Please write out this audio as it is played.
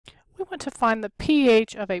want to find the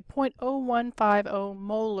pH of a 0.0150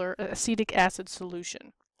 molar acetic acid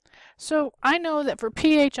solution. So I know that for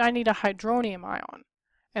pH I need a hydronium ion.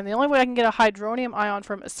 And the only way I can get a hydronium ion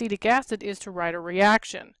from acetic acid is to write a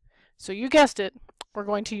reaction. So you guessed it, we're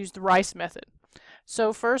going to use the Rice method.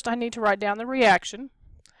 So first I need to write down the reaction.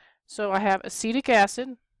 So I have acetic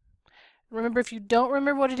acid. Remember, if you don't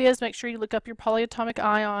remember what it is, make sure you look up your polyatomic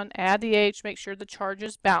ion, add the H, make sure the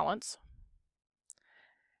charges balance.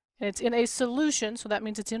 And it's in a solution, so that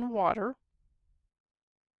means it's in water.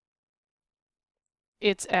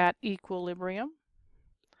 It's at equilibrium.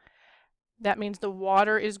 That means the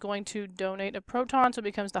water is going to donate a proton, so it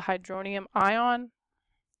becomes the hydronium ion.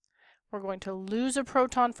 We're going to lose a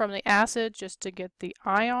proton from the acid just to get the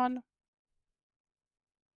ion.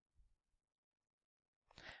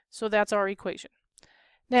 So that's our equation.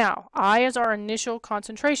 Now, I is our initial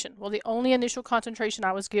concentration. Well, the only initial concentration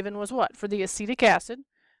I was given was what? For the acetic acid.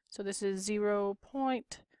 So this is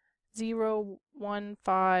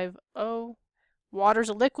 0.0150. Water's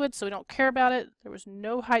a liquid, so we don't care about it. There was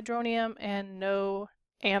no hydronium and no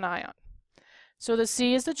anion. So the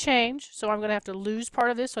C is the change, so I'm going to have to lose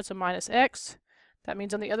part of this, so it's a minus X. That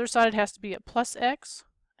means on the other side it has to be a plus X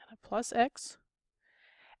and a plus X.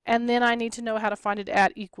 And then I need to know how to find it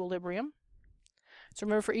at equilibrium. So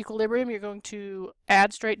remember, for equilibrium you're going to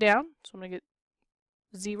add straight down. So I'm going to get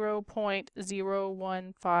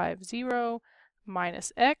 0.0150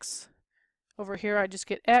 minus X. Over here I just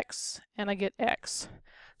get X and I get X.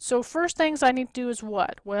 So first things I need to do is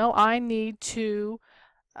what? Well, I need to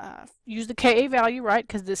use the Ka value, right?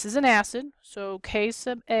 Because this is an acid. So K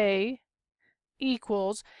sub A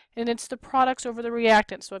equals, and it's the products over the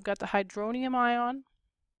reactants. So I've got the hydronium ion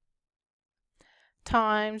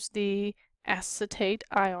times the acetate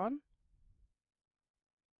ion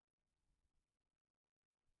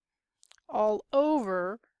all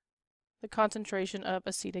over the concentration of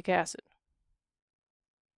acetic acid.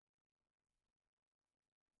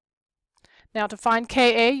 Now to find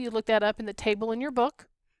Ka, you look that up in the table in your book.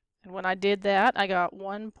 And when I did that, I got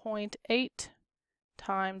 1.8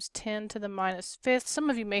 times 10 to the minus fifth.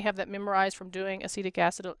 Some of you may have that memorized from doing acetic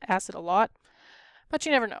acid a lot, but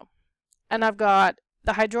you never know. And I've got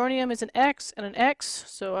the hydronium is an X and an X,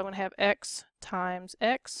 so I'm going to have X times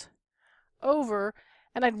X over,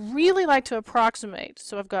 and I'd really like to approximate.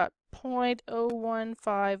 So I've got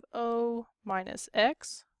 0.0150 minus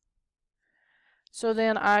X. So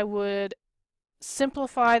then I would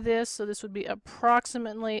simplify this, so this would be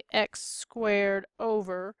approximately X squared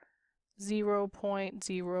over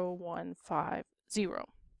 0.0150.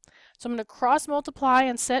 So I'm going to cross multiply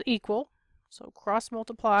and set equal. So cross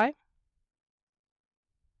multiply.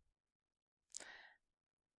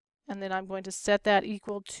 And then I'm going to set that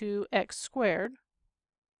equal to X squared.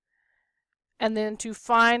 And then to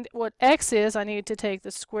find what X is, I need to take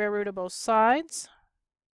the square root of both sides.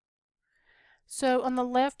 So on the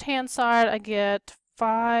left-hand side, I get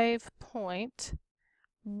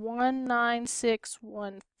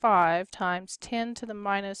 5.19615 times 10 to the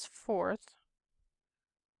minus fourth.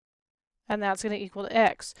 And that's going to equal to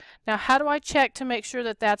X. Now, how do I check to make sure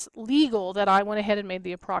that that's legal, that I went ahead and made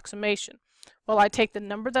the approximation? Well, I take the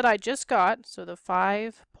number that I just got, so the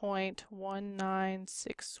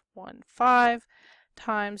 5.19615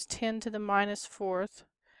 times 10 to the minus fourth,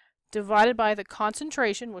 divided by the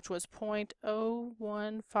concentration, which was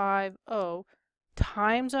 0.0150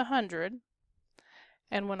 times 100.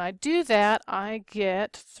 And when I do that, I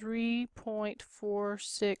get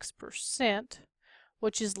 3.46%,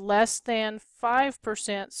 which is less than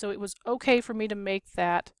 5%, so it was okay for me to make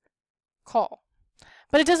that call.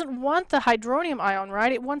 But it doesn't want the hydronium ion,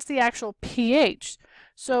 right? It wants the actual pH.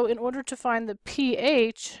 So in order to find the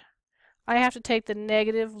pH, I have to take the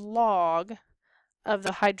negative log of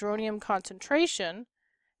the hydronium concentration.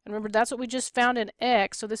 And remember, that's what we just found in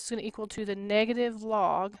X, so this is going to equal to the negative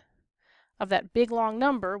log of that big long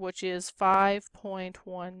number, which is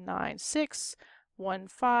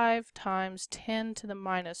 5.19615 times 10 to the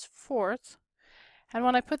minus fourth. And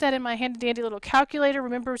when I put that in my handy dandy little calculator,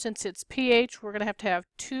 remember, since it's pH, we're going to have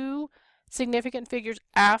two significant figures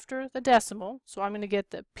after the decimal. So I'm going to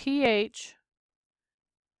get the pH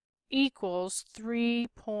equals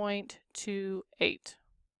 3.28.